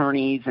good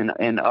attorneys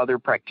and other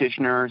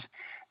practitioners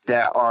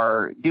that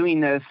are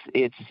doing this.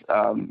 It's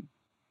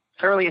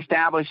fairly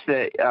established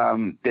that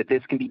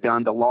this can be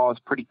done. The law is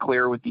pretty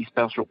clear with these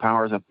special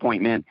powers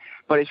appointment,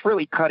 but it's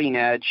really cutting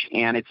edge,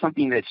 and it's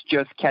something that's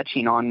just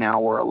catching on now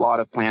where a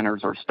lot of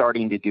planners are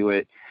starting to do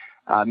it.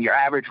 Your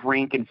average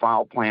rank and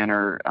file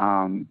planner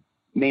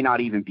may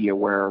not even be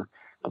aware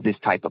of this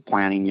type of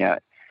planning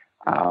yet,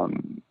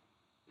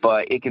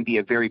 but it can be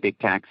a very big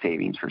tax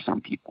savings for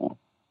some people.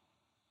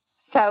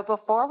 So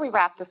before we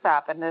wrap this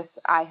up, and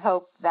I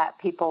hope that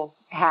people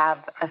have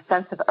a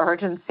sense of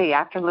urgency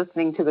after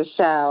listening to the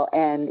show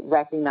and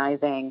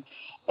recognizing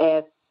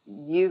if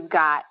you've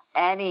got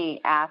any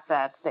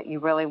assets that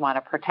you really want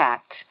to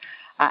protect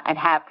and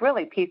have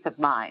really peace of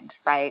mind,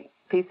 right?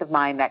 Peace of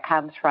mind that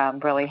comes from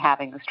really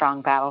having a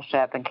strong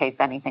battleship in case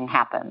anything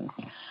happens.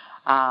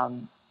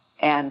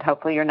 And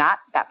hopefully you're not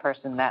that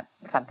person that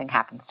something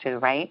happens to,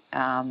 right?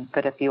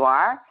 But if you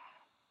are,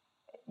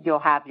 you'll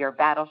have your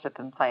battleship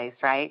in place,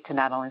 right, to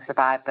not only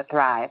survive but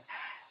thrive.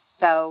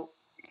 So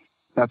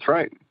that's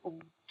right.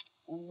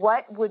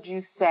 What would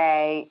you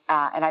say,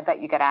 and I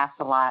bet you get asked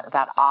a lot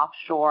about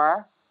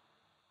offshore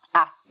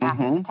asset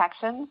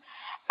protection.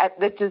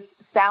 That just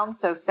sounds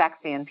so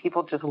sexy, and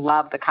people just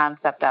love the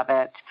concept of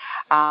it.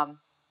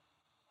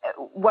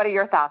 What are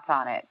your thoughts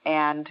on it,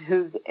 and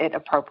who's it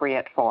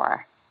appropriate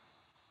for?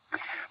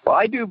 Well,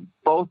 I do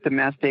both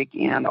domestic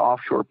and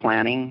offshore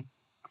planning.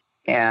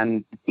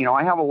 And,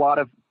 I have a lot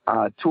of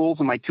tools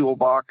in my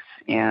toolbox,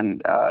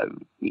 and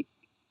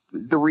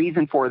the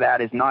reason for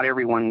that is not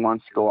everyone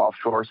wants to go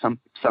offshore.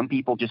 Some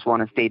people just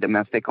want to stay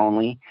domestic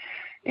only,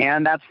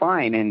 and that's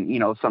fine. And,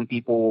 some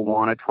people will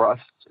want a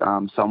trust,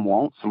 some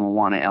won't. Some will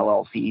want an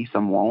LLC,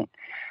 some won't.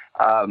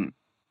 The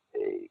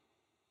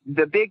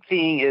big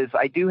thing is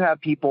I do have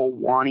people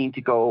wanting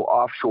to go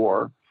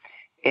offshore.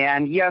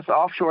 And yes,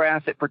 offshore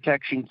asset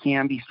protection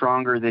can be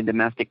stronger than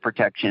domestic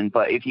protection,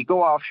 but if you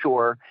go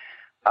offshore,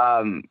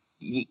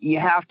 you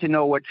have to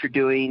know what you're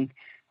doing.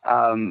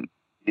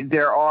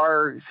 There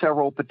are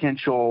several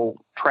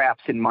potential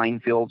traps and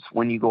minefields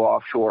when you go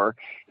offshore.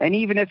 And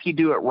even if you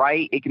do it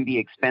right, it can be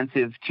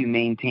expensive to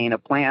maintain a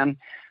plan.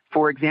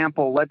 For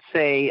example, let's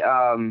say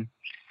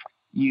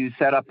you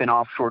set up an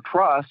offshore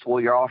trust. Well,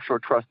 your offshore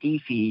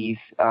trustee fees,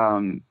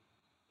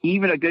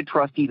 even a good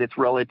trustee that's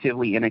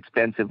relatively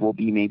inexpensive will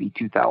be maybe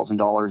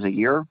 $2,000 a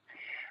year.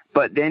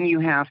 But then you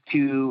have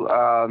to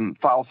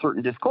file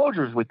certain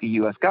disclosures with the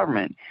U.S.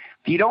 government.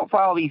 If you don't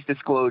file these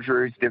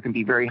disclosures, there can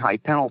be very high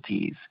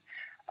penalties.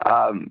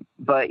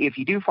 But if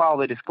you do file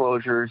the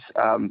disclosures,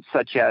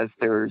 such as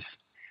there's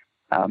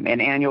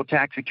an annual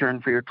tax return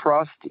for your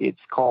trust,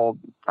 it's called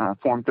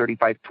Form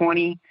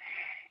 3520,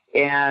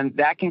 and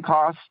that can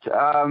cost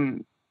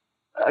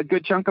a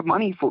good chunk of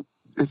money for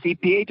the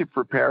CPA to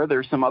prepare.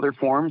 There's some other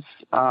forms.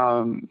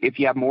 If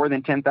you have more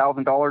than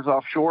 $10,000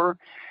 offshore,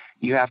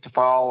 you have to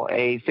file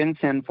a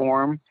FinCEN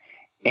form,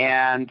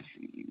 and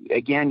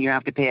again, you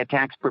have to pay a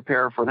tax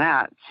preparer for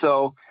that.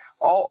 So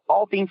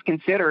all things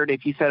considered,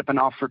 if you set up an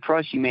offshore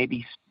trust, you may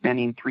be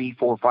spending $3,000,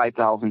 $4,000,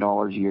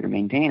 $5,000 a year to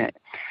maintain it.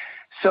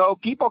 So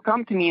people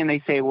come to me and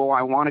they say, well,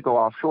 I want to go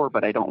offshore,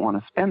 but I don't want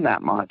to spend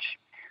that much.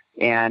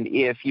 And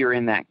if you're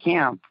in that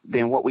camp,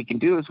 then what we can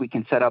do is we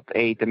can set up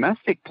a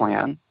domestic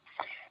plan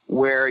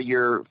where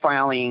you're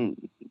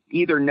filing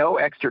either no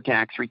extra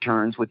tax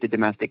returns with the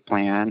domestic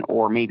plan,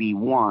 or maybe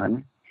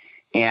one,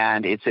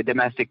 and it's a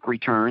domestic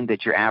return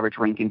that your average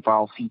rank and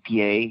file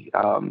CPA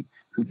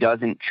who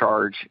doesn't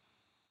charge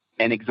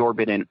an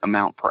exorbitant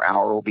amount per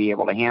hour will be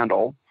able to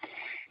handle.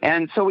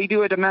 And so we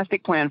do a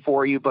domestic plan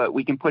for you, but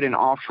we can put an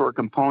offshore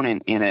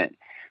component in it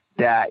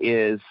that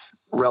is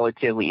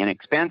relatively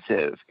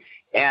inexpensive.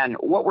 And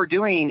what we're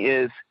doing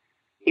is,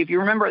 if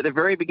you remember at the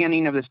very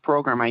beginning of this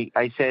program,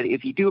 I said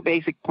if you do a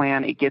basic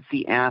plan, it gets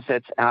the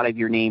assets out of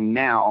your name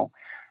now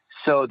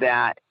so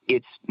that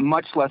it's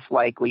much less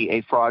likely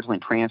a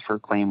fraudulent transfer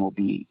claim will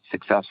be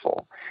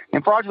successful.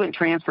 And fraudulent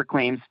transfer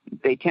claims,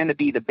 they tend to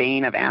be the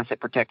bane of asset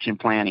protection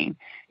planning.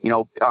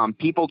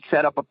 People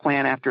set up a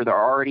plan after they're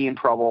already in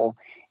trouble,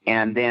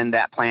 and then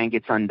that plan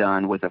gets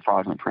undone with a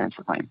fraudulent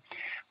transfer claim.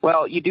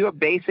 Well, you do a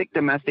basic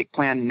domestic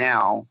plan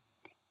now,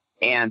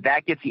 and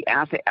that gets the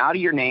asset out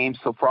of your name,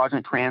 so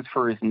fraudulent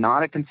transfer is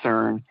not a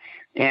concern.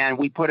 And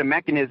we put a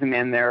mechanism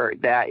in there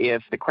that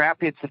if the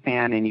crap hits the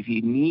fan and if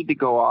you need to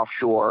go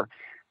offshore,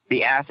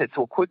 the assets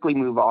will quickly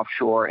move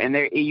offshore, and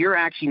you're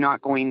actually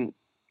not going.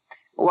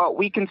 Well,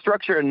 we can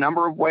structure a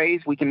number of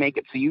ways. We can make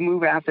it so you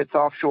move assets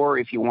offshore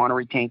if you want to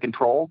retain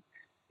control.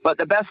 But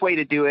the best way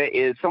to do it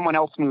is someone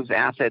else moves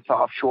assets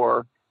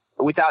offshore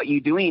without you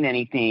doing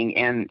anything,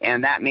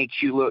 and that makes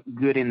you look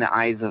good in the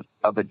eyes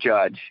of a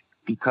judge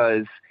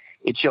because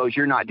it shows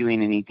you're not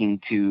doing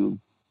anything to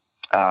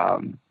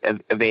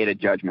evade a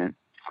judgment.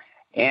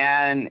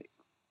 And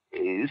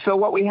so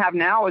what we have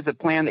now is a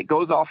plan that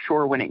goes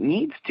offshore when it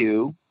needs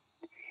to,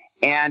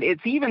 and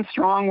it's even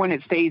strong when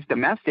it stays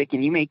domestic,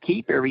 and you may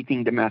keep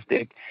everything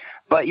domestic,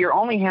 but you're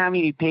only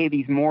having to pay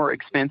these more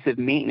expensive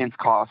maintenance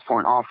costs for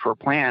an offshore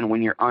plan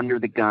when you're under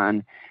the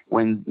gun,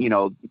 when,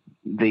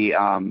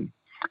 the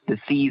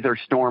seas are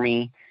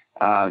stormy,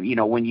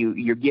 when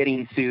you're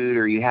getting sued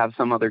or you have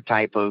some other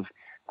type of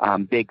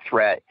big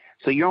threat.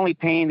 So you're only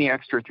paying the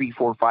extra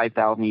 $3,000, $4,000,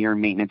 $5,000 a year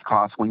in maintenance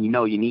costs when you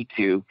know you need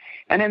to.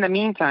 And in the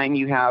meantime,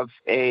 you have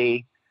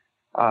a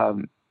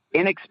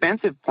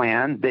inexpensive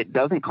plan that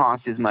doesn't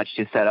cost as much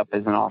to set up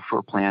as an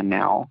offshore plan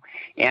now,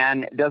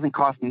 and doesn't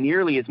cost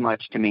nearly as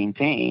much to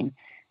maintain.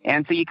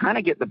 And so you kind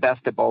of get the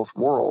best of both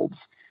worlds,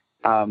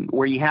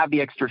 where you have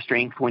the extra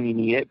strength when you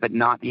need it, but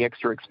not the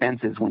extra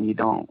expenses when you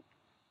don't.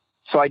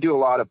 So I do a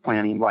lot of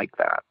planning like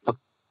that. But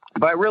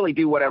I really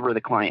do whatever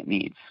the client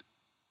needs.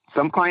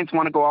 Some clients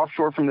want to go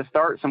offshore from the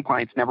start. Some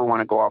clients never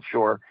want to go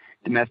offshore,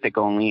 domestic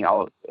only.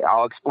 I'll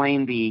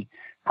explain the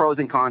pros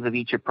and cons of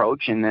each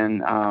approach, and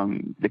then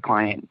the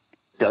client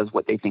does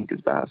what they think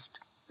is best.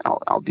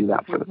 I'll do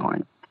that for the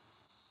client.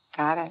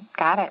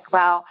 Got it.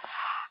 Well,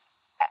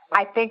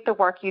 I think the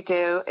work you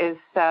do is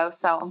so,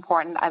 so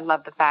important. I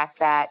love the fact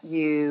that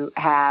you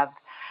have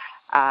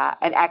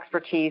an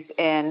expertise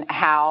in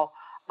how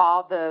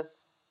all the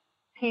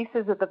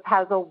pieces of the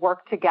puzzle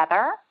work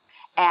together,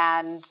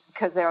 and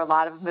because there are a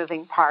lot of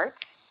moving parts.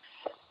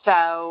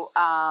 So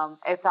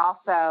it's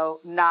also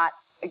not,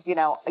 you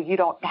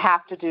don't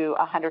have to do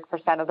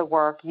 100% of the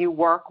work. You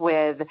work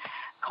with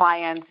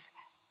clients'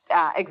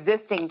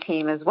 existing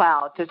team as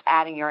well, just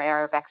adding your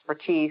area of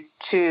expertise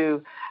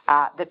to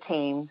the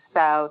team.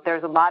 So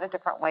there's a lot of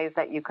different ways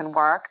that you can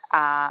work.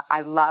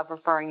 I love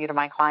referring you to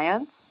my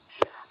clients.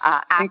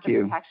 Thank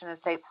you. Protection and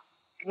estate.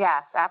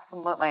 Yes,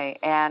 absolutely.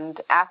 And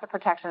asset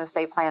protection and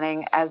estate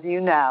planning, as you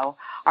know,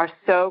 are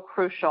so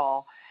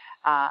crucial.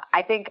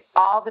 I think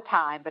all the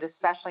time, but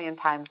especially in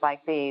times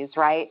like these,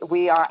 right?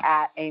 We are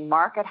at a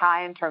market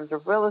high in terms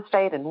of real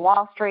estate and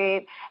Wall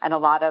Street and a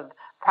lot of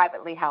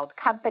privately held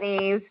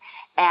companies,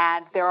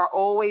 and there are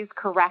always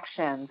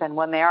corrections. And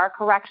when there are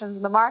corrections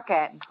in the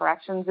market and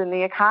corrections in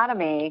the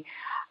economy,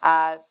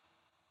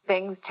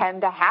 things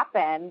tend to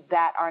happen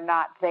that are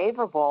not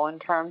favorable in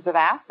terms of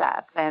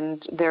assets,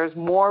 and there's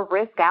more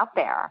risk out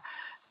there.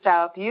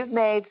 So if you've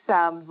made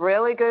some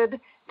really good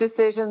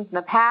decisions in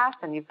the past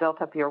and you've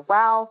built up your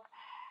wealth,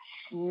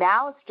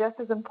 now it's just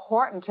as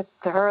important to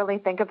thoroughly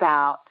think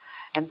about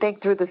and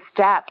think through the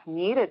steps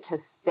needed to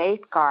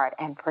safeguard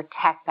and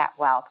protect that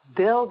wealth.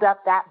 Build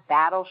up that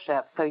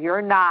battleship so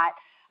you're not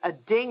a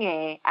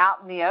dinghy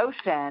out in the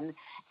ocean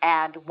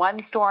and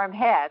one storm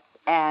hits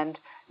and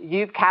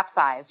you've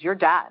capsized. You're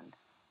done,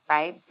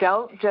 right?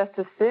 Don't just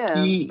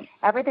assume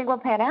everything will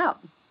pan out.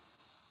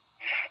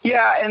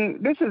 Yeah,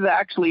 and this is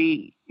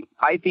actually,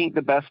 I think,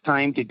 the best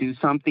time to do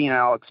something, and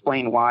I'll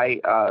explain why.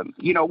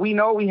 We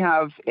know we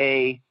have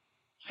a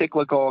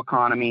cyclical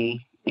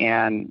economy,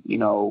 and,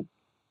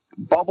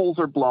 bubbles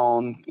are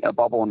blown, a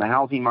bubble in the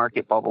housing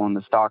market, bubble in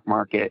the stock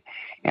market,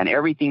 and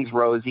everything's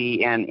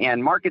rosy.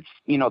 And markets,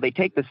 they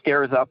take the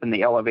stairs up and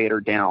the elevator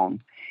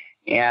down.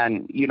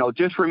 And,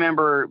 just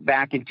remember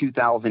back in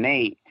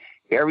 2008,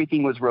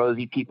 everything was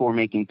rosy. People were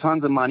making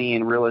tons of money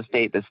in real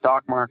estate. The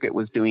stock market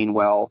was doing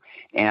well.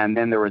 And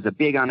then there was a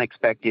big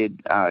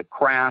unexpected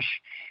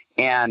crash.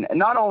 And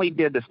not only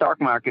did the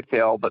stock market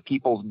fail, but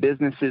people's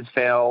businesses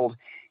failed.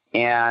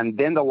 And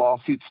then the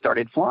lawsuits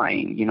started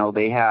flying.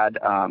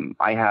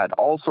 I had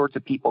all sorts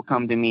of people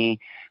come to me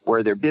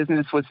where their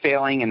business was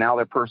failing and now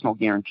their personal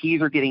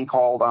guarantees are getting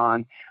called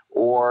on,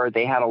 or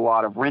they had a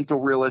lot of rental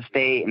real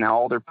estate and now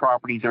all their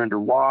properties are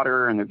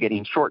underwater and they're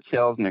getting short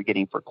sales and they're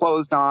getting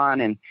foreclosed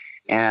on. And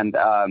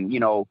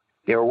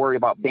they were worried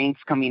about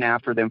banks coming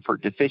after them for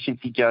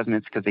deficiency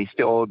judgments because they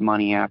still owed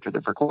money after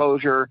the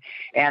foreclosure.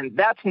 And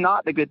that's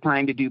not the good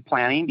time to do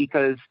planning,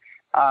 because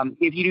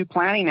if you do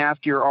planning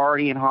after you're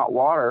already in hot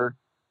water,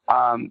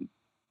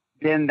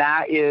 then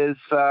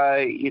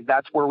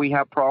that's where we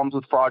have problems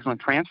with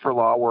fraudulent transfer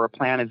law, where a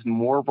plan is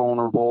more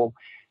vulnerable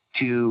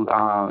to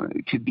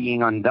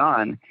being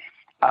undone.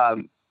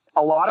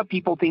 A lot of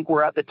people think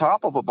we're at the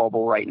top of a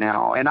bubble right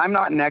now, and I'm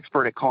not an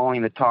expert at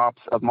calling the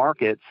tops of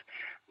markets,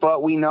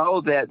 but we know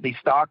that the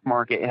stock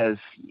market has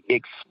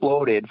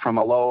exploded from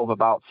a low of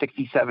about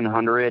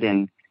 6,700,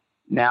 and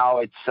now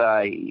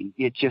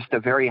it's just a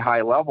very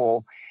high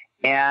level.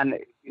 And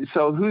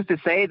so who's to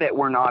say that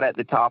we're not at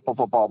the top of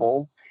a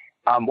bubble?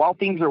 While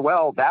things are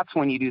well, that's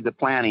when you do the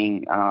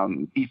planning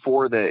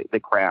before the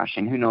crash,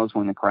 and who knows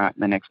when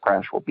the next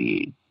crash will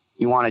be.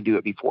 You want to do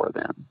it before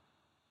then.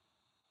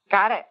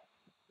 Got it.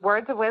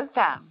 Words of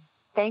wisdom.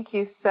 Thank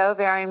you so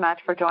very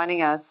much for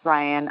joining us,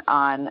 Ryan,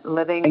 on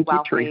Living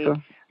Wealthy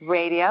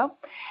Radio.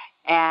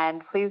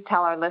 And please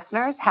tell our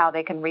listeners how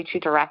they can reach you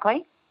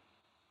directly.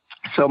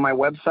 So my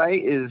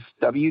website is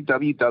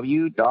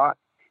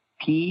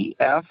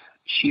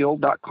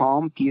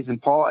www.pfshield.com, P as in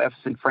Paul, F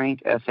as in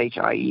Frank,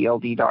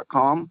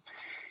 SHIELD.com.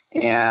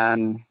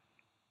 And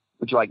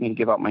would you like me to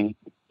give out my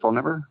phone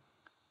number?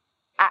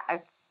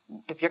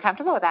 If you're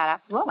comfortable with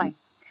that, absolutely.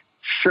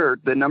 Sure.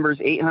 The number is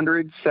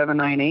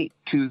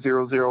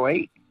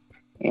 800-798-2008.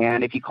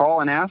 And if you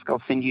call and ask,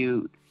 I'll send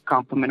you a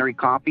complimentary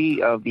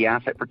copy of the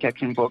asset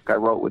protection book I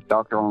wrote with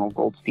Dr. Arnold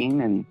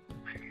Goldstein. And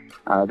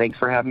thanks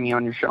for having me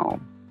on your show.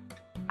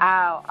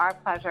 Oh, our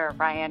pleasure,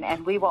 Ryan.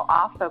 And we will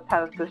also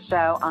post the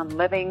show on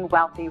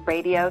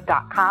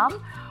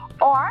livingwealthyradio.com,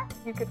 or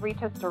you could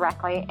reach us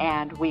directly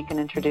and we can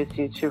introduce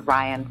you to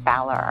Ryan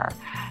Fowler.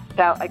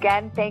 So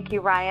again, thank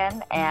you,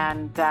 Ryan,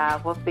 and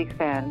we'll speak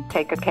soon.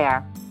 Take good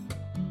care.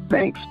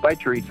 Thanks. Bye,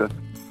 Teresa.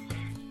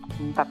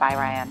 Bye-bye,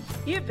 Ryan.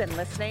 You've been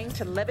listening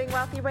to Living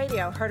Wealthy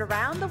Radio, heard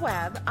around the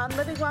web on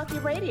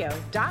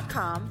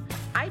livingwealthyradio.com,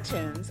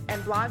 iTunes,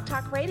 and Blog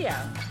Talk Radio.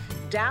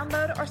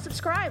 Download or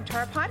subscribe to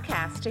our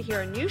podcast to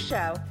hear a new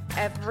show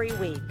every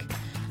week.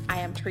 I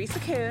am Teresa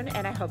Kuhn,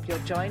 and I hope you'll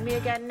join me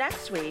again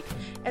next week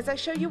as I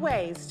show you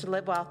ways to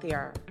live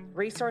wealthier.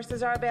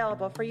 Resources are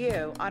available for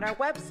you on our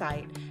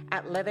website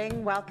at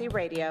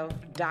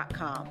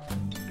livingwealthyradio.com.